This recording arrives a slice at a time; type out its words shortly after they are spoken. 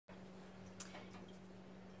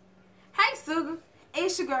sugar.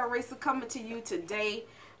 It's your girl Risa coming to you today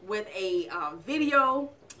with a video.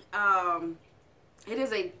 It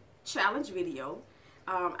is a challenge video.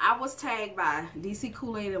 I was tagged by DC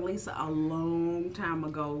Kool-Aid and Lisa a long time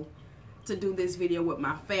ago to do this video with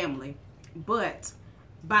my family, but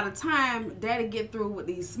by the time Daddy get through with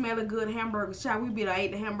these smelling good hamburgers, child, we be done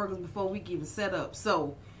ate the hamburgers before we can even set up.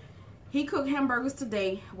 So he cooked hamburgers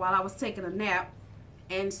today while I was taking a nap,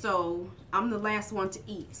 and so I'm the last one to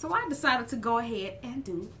eat. So I decided to go ahead and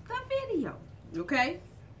do the video, okay?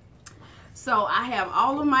 So I have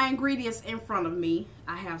all of my ingredients in front of me.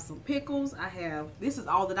 I have some pickles. This is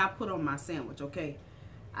all that I put on my sandwich, okay?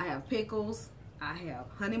 I have pickles. I have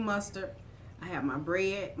honey mustard. I have my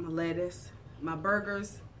bread, my lettuce, my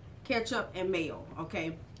burgers, ketchup, and mayo,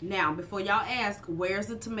 okay? Now, before y'all ask, where's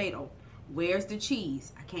the tomato? Where's the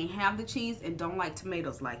cheese? I can't have the cheese and don't like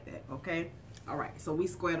tomatoes like that, okay? All right, so we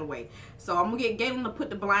squared away. So I'm gonna get Galen to put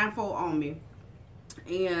the blindfold on me,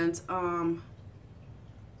 and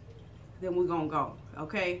then we're gonna go,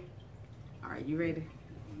 okay? All right, you ready?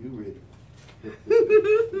 You ready?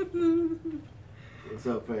 What's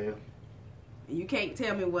up, fam? You can't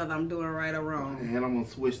tell me whether I'm doing right or wrong. And I'm gonna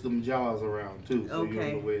switch them jaws around too, so Okay. you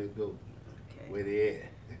don't know where it goes. Okay. Where they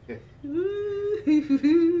at?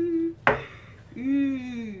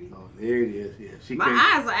 Oh, there it is. Yeah, she My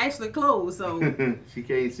eyes are actually closed, so she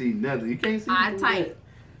can't see nothing. You can't see. eye tight.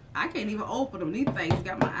 I can't even open them. These things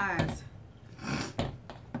got my eyes.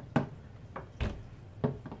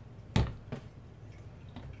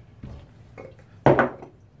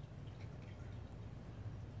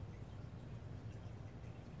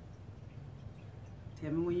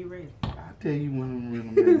 Tell me when you're ready. I'll tell you when I'm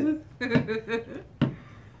ready.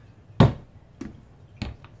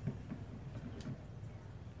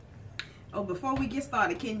 Oh, before we get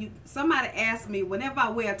started, somebody asked me, whenever I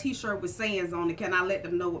wear a t-shirt with sayings on it, can I let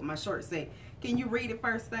them know what my shirt say? Can you read it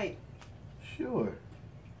first thing? Sure.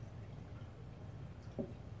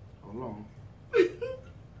 Hold on.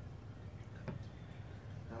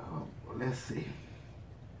 Oh, well, let's see.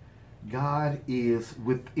 God is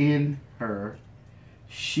within her.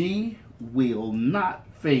 She will not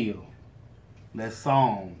fail. That's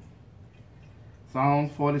Psalms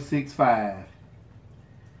 46:5.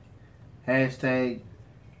 Hashtag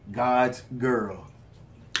God's girl.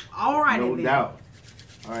 All right, no doubt.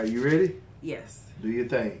 All right, you ready? Yes. Do your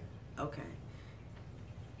thing. Okay.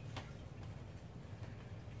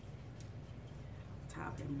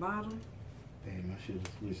 Top and bottom. Damn, I should have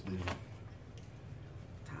switched this.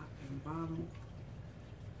 Top and bottom.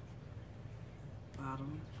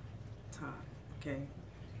 Bottom, top. Okay.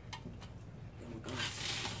 There we go.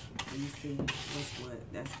 Let me see what's what.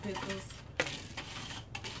 That's pickles.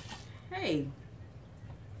 Hey,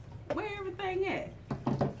 where everything at?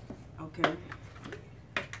 Okay.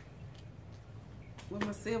 Where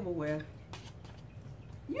my silverware?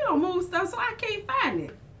 You don't move stuff, so I can't find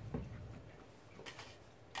it.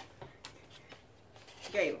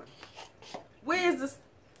 Galen, where's this?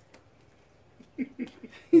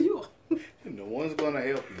 You. No one's gonna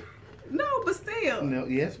help you. No, but still. No,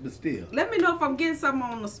 yes, but still. Let me know if I'm getting something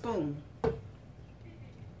on the spoon.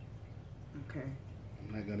 Okay.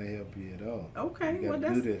 I'm not gonna help you at all. Okay. You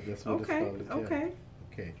gotta do that. That's what okay. it's called. Okay.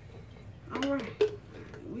 Okay. All right.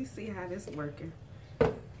 We see how this is working.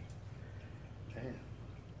 Damn.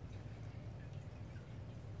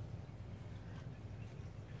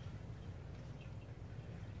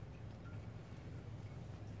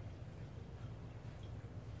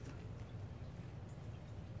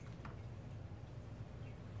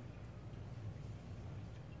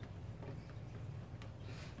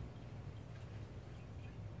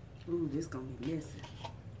 Ooh, this gonna be messy.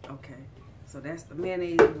 Okay. So that's the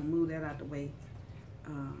mayonnaise. We'll move that out the way.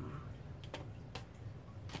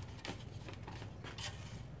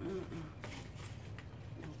 We'll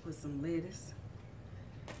put some lettuce.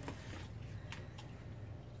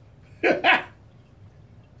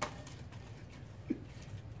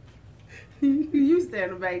 You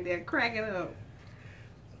standing back there cracking up.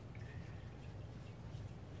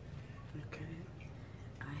 Okay.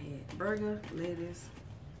 I had burger, lettuce.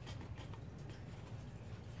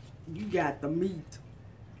 You got the meat.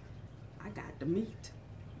 I got the meat.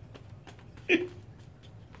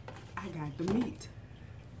 I got the meat.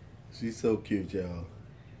 She's so cute, y'all.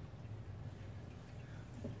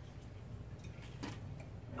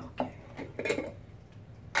 Okay.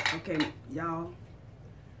 Okay, y'all.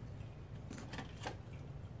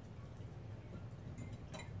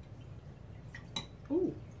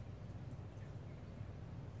 Ooh.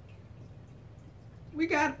 We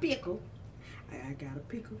got a pickle. I got a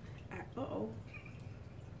pickle. Uh-oh.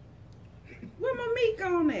 Where my my meat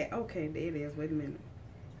gone at? Okay, there it is. Wait a minute.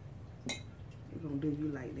 We're gonna do you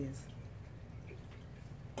like this.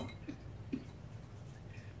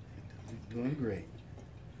 You're doing great.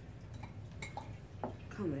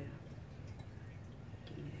 Come here.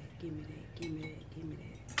 Give me that. Give me that. Give me that.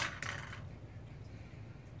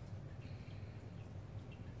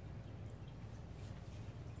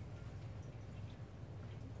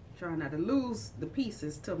 Try not to lose the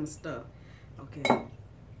pieces to my stuff. Okay.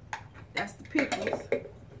 That's the pickles.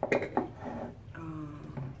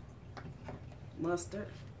 Mustard.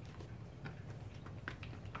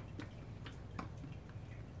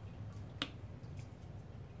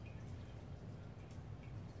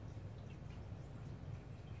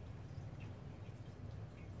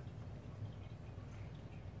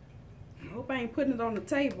 I hope I ain't putting it on the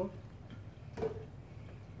table.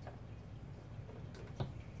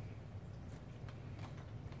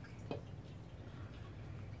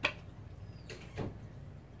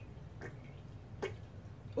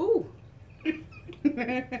 Ooh. Wait a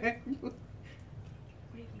minute.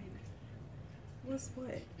 What's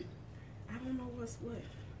what? I don't know what's what.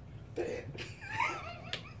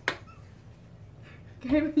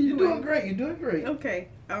 You're doing great. You're doing great. Okay.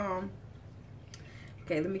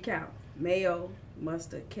 Okay, let me count. Mayo,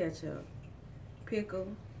 mustard, ketchup, pickle,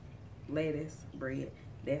 lettuce, bread.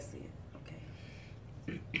 That's it. Okay.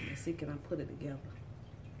 Let's see, can I put it together?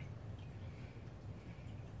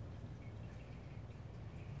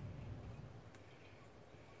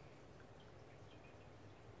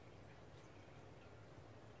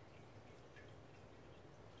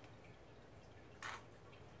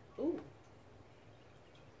 Ooh.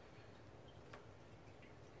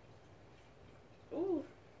 Ooh.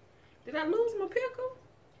 Did I lose my pickle?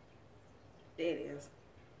 There it is.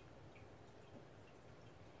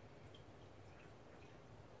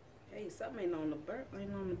 Hey, something ain't on the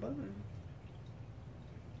bun.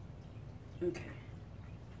 Okay.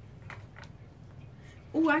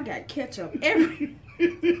 Ooh, I got ketchup I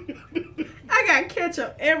got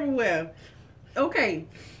ketchup everywhere. Okay.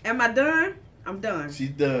 Am I done? I'm done.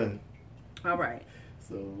 She's done. All right.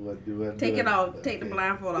 So what do I do? Take it off. Take the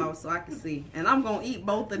blindfold off so I can see. And I'm going to eat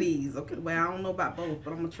both of these. Okay. Well, I don't know about both,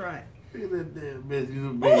 but I'm going to try it. Look at that damn mess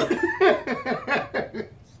you made. Look at that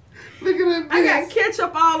mess. I got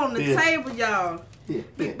ketchup all on the table, y'all. Yeah.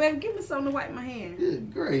 Baby, give me something to wipe my hand.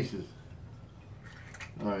 Good gracious.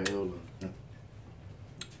 All right, hold on.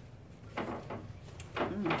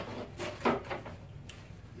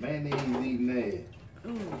 Mayonnaise eating that.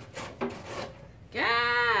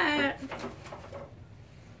 God.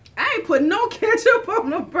 I ain't putting no ketchup on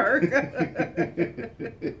the burger.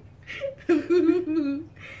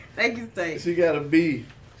 Thank you, Steak. She got a B.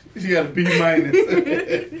 She got a B minus.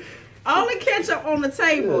 All the ketchup on the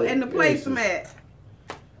table and the placemat.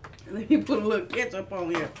 Let me put a little ketchup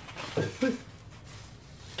on here.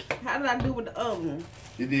 How did I do with the other one?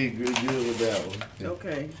 You did good with that one.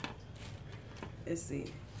 Okay. Let's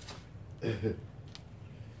see.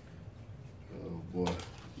 Oh boy.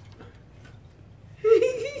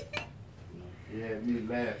 You had me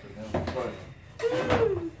laughing. That was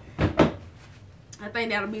funny. I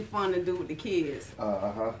think that'll be fun to do with the kids.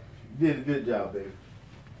 You did a good job, baby.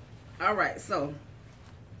 All right, so.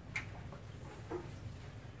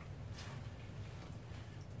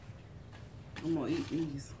 I'm going to eat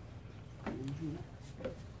these.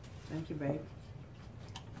 Thank you, babe.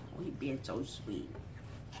 Oh, you being so sweet.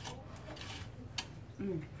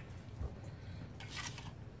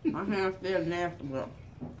 My hand's still nasty, but.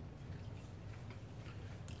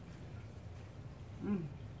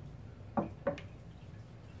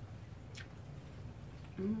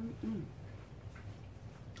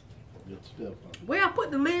 Good stuff. Huh? Where I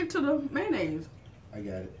put the lid to the mayonnaise? I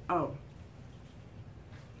got it. Oh.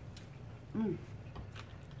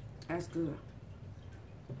 That's good.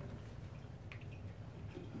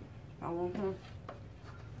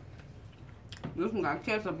 This one got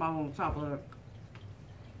ketchup all on top of it.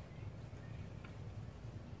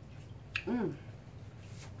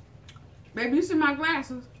 Baby, you see my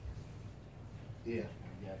glasses? Yeah,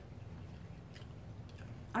 I got it.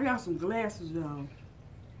 I got some glasses, y'all.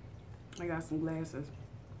 I got some glasses.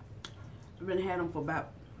 I've been had them for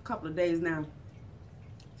about a couple of days now.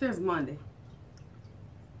 Since Monday.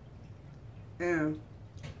 And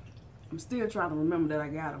I'm still trying to remember that I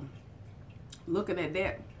got them. Looking at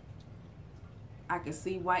that, I can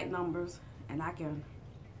see white numbers and I can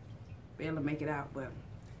barely make it out, but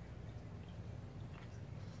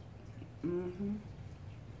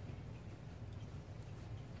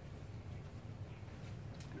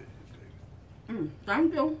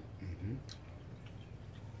thank you.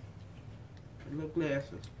 Little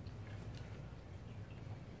glasses.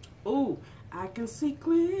 Ooh, I can see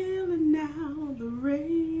clearly now. The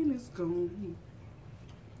rain is gone.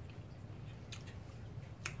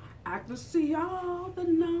 I can see all the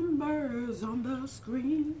numbers on the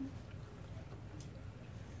screen.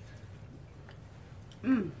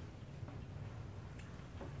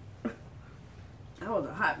 That was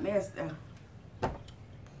a hot mess there.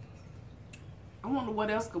 I wonder what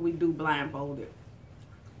else could we do blindfolded.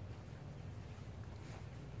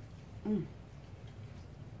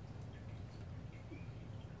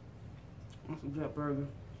 That's a good burger.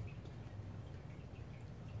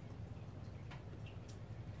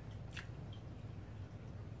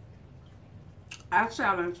 I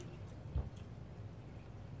challenge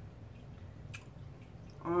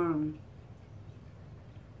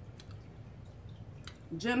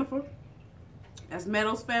Jennifer, that's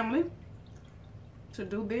Meadows' family, to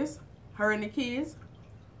do this. Her and the kids.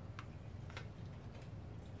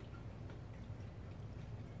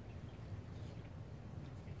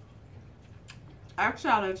 I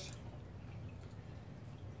challenge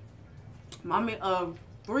mommy of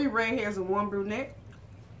 3 redheads and 1 brunette.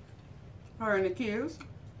 Her and the kids.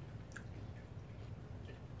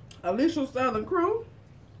 Alicia Southern Crew.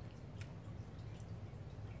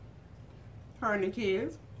 Her and the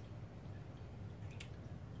kids.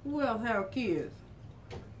 Who else have kids?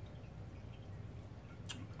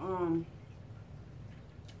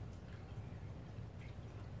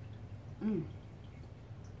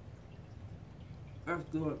 That's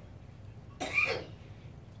good. I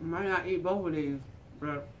might not eat both of these,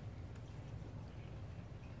 but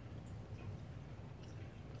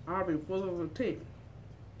I'll be full of a tick.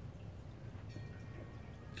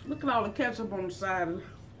 Look at all the ketchup on the side.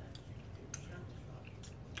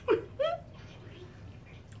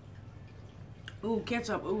 Ooh,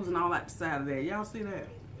 ketchup oozing all out the side of there. Y'all see that?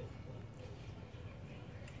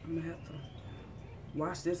 I'm gonna have to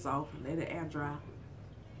wash this off and let it air dry.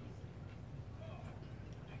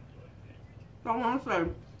 So I want to say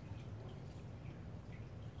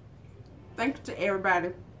thank you to everybody.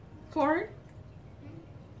 Corey,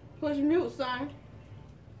 push your mute sign.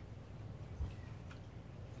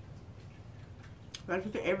 Thank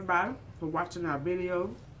you to everybody for watching our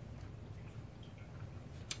videos.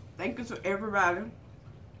 Thank you to everybody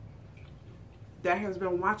that has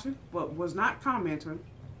been watching but was not commenting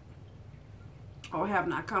or have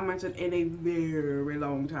not commented in a very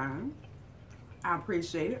long time. I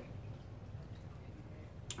appreciate it.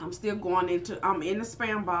 I'm still going into, I'm in the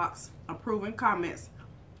spam box approving comments.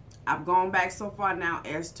 I've gone back so far now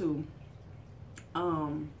as to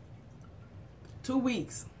 2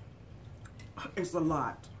 weeks. It's a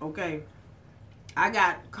lot, okay? I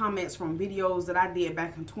got comments from videos that I did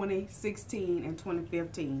back in 2016 and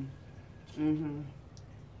 2015.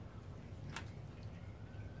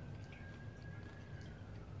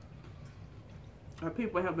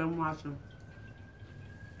 People have been watching.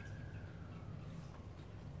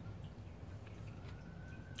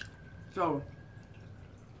 So,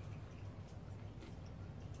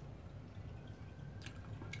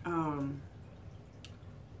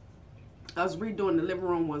 us redoing the living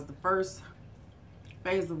room was the first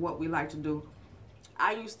phase of what we like to do.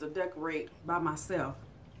 I used to decorate by myself,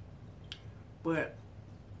 but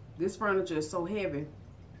this furniture is so heavy,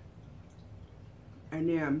 and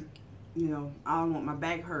then, you know, I don't want my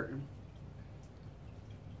back hurting.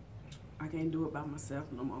 I can't do it by myself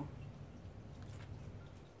no more.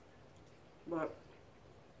 But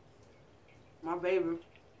my baby,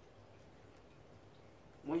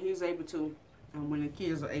 when he's able to, and when the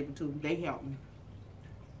kids are able to, they help me.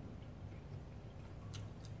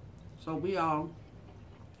 So we all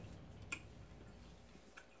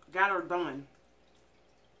got her done.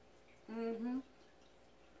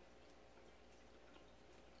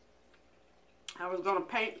 I was gonna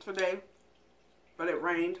paint today, but it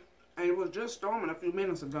rained, and it was just storming a few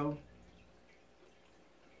minutes ago.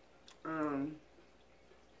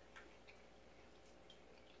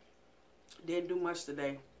 Didn't do much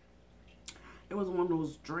today. It was one of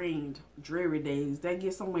those drained, dreary days. They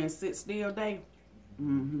get somewhere and sit still day.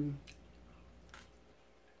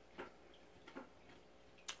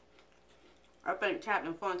 I think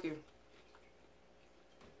Captain Funky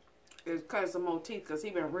is cutting some more teeth because he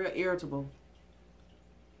been real irritable.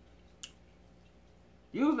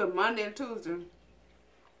 Usually Monday and Tuesday,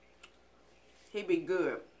 he be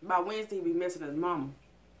good. By Wednesday, he be missing his mama.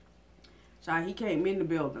 So he came in the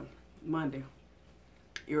building Monday,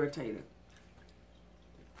 irritated.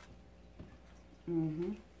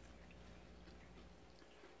 Want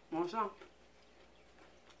some?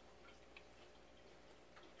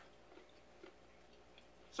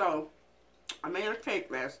 So, I made a cake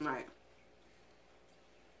last night.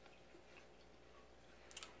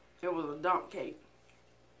 It was a dump cake.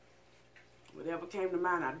 Whatever came to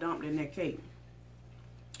mind, I dumped in that cake.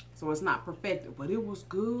 So it's not perfected, but it was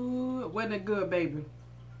good. Wasn't it good, baby?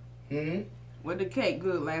 Hmm? Was the cake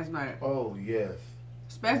good last night? Oh, yes.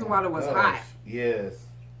 Especially while it was hot. Yes.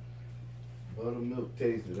 Buttermilk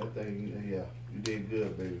tasted. That thing, yeah. You did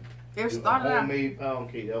good, baby. It started out. Homemade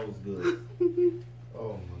pound cake, that was good.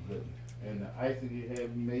 Oh, my goodness. And the icing you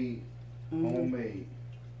had made, homemade.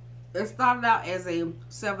 It started out as a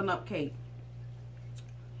 7-Up cake.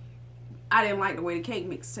 I didn't like the way the cake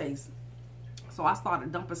mix tastes. So I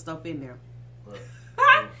started dumping stuff in there.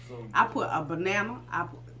 So I put a banana. I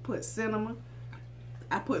put cinnamon.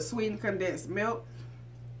 I put sweetened condensed milk.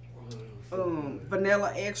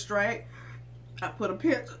 Vanilla extract. I put a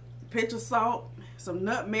pinch of salt. Some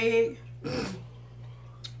nutmeg. It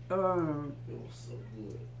was so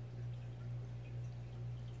good.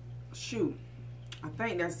 Shoot. I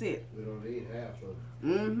think that's it. We don't eat half of it.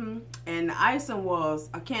 Mm-hmm. And the icing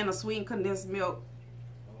was a can of sweetened condensed milk,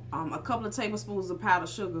 a couple of tablespoons of powdered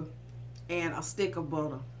sugar, and a stick of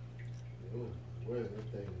butter. Ooh, where's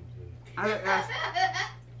that thing?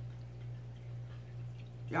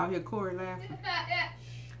 Y'all hear Corey laughing?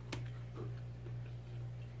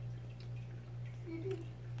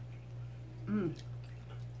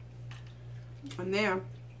 And then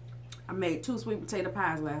I made 2 sweet potato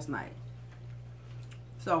pies last night.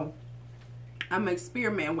 So I'm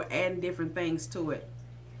experimenting with adding different things to it.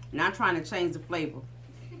 Not trying to change the flavor,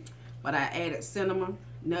 but I added cinnamon,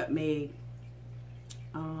 nutmeg,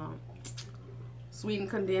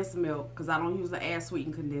 sweetened condensed milk, because I don't usually add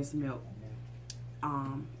sweetened condensed milk,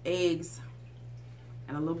 eggs,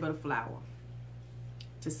 and a little bit of flour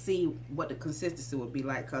to see what the consistency would be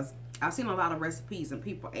like, because I've seen a lot of recipes and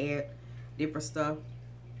people add different stuff.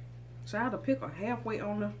 Tried to pick a halfway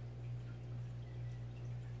on the,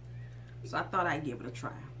 so I thought I'd give it a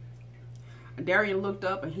try. And Darian looked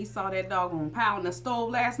up and he saw that doggone pile on the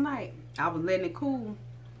stove last night. I was letting it cool.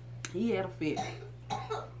 He had a fit.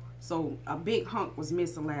 So a big hunk was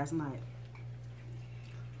missing last night.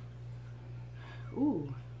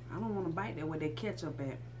 Ooh, I don't want to bite that with that ketchup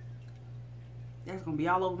at. That's going to be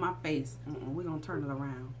all over my face. We're going to turn it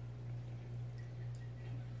around.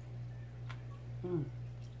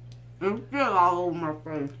 It's still all over my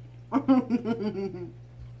face.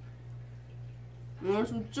 You want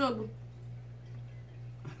some sugar?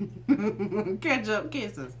 Ketchup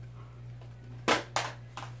kisses.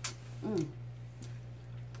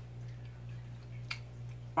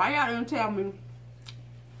 Why y'all didn't tell me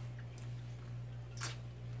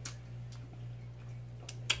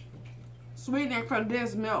sweetened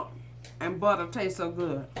condensed milk and butter taste so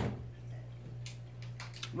good?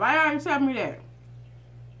 Why y'all didn't tell me that?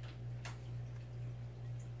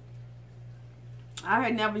 I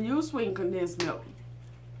had never used sweetened condensed milk.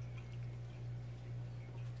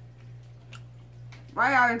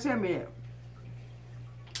 Why y'all didn't tell me that?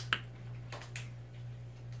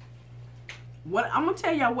 I'm gonna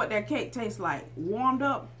tell y'all what that cake tastes like. Warmed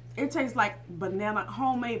up, it tastes like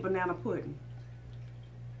homemade banana pudding.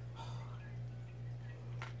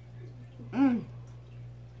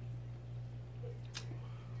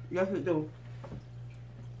 Yes, it do.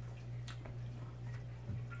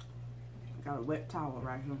 Got a wet towel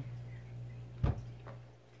right here.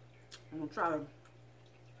 I'm gonna try to.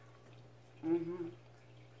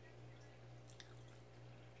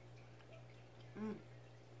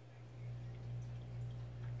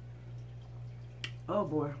 Oh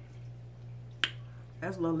boy,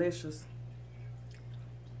 that's delicious.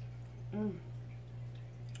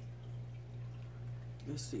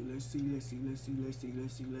 Let's see.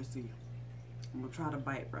 I'm gonna try to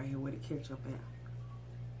bite right here where the ketchup at.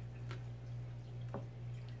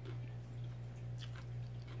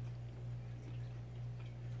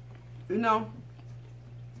 You know,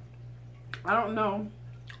 I don't know,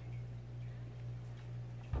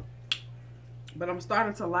 but I'm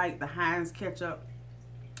starting to like the Heinz ketchup.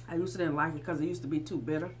 I used to didn't like it because it used to be too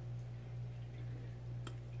bitter.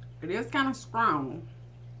 It is kind of strong,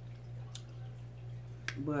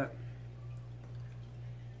 but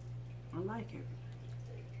I like it.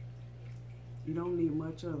 You don't need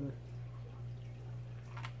much of it.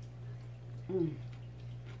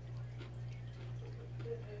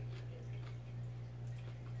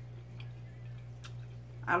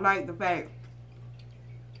 I like the fact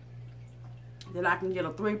that I can get a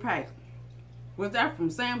 3-pack. Was that from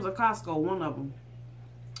Sam's or Costco? One of them.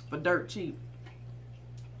 For dirt cheap.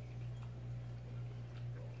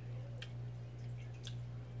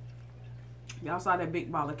 Y'all saw that big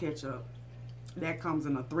bottle of ketchup. That comes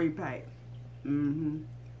in a 3-pack.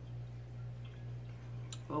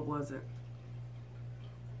 What was it?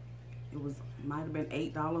 It was, might have been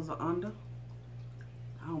 $8 or under.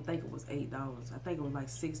 I don't think it was $8. I think it was like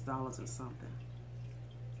 $6 or something.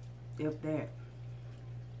 If that.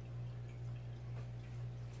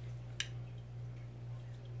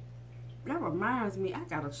 That reminds me, I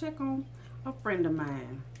gotta check on a friend of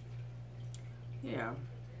mine. Yeah.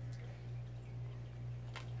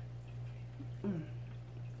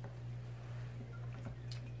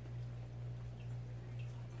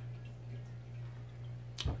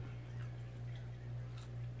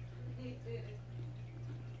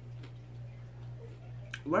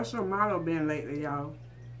 What's your motto been lately, y'all?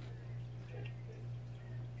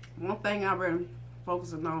 One thing I've been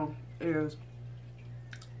focusing on is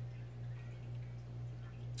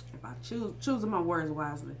if I choosing my words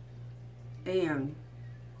wisely, and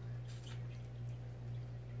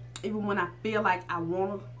even when I feel like I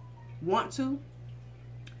want to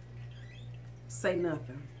say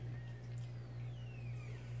nothing.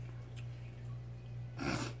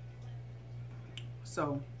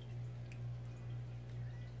 So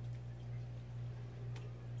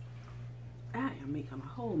I am making a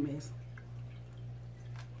whole mess.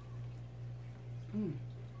 I'm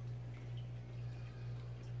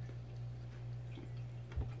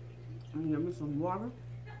gonna get me some water.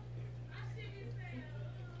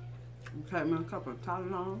 Take me a couple of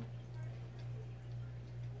Tylenol.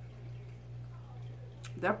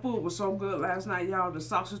 That food was so good last night, y'all. The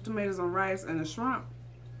sausage, tomatoes, and rice, and the shrimp.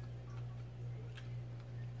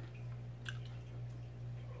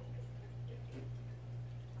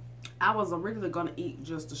 I was originally gonna eat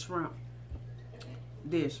just the shrimp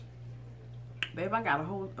dish. Babe, I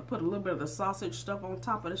put a little bit of the sausage stuff on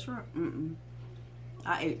top of the shrimp.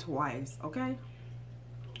 I ate twice, okay?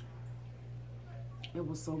 It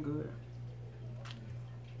was so good.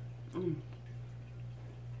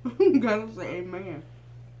 Gotta say amen.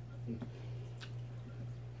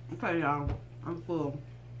 Okay, y'all. I'm full.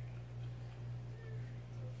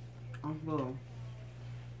 I'm full.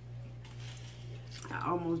 I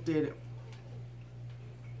almost did it.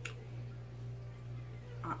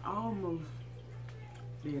 I almost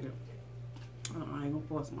did it. I ain't gonna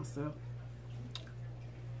force myself.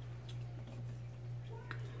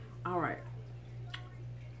 Alright.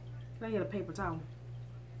 Can I get a paper towel?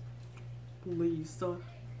 Please, sir.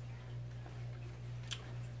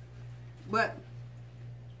 But,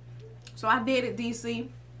 so I did it, DC,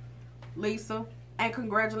 Lisa, and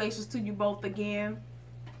congratulations to you both again.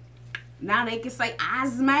 Now they can say,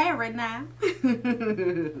 I's married now.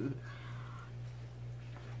 You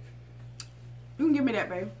can give me that,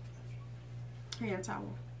 babe. Hand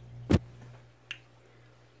towel.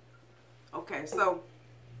 Okay, so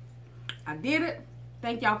I did it.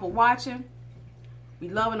 Thank y'all for watching. We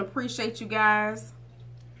love and appreciate you guys.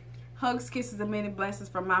 Hugs, kisses, and many blessings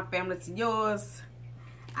from my family to yours.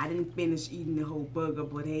 I didn't finish eating the whole burger,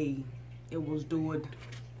 but hey, it was good.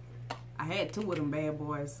 I had 2 of them bad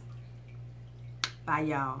boys. Bye,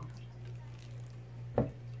 y'all.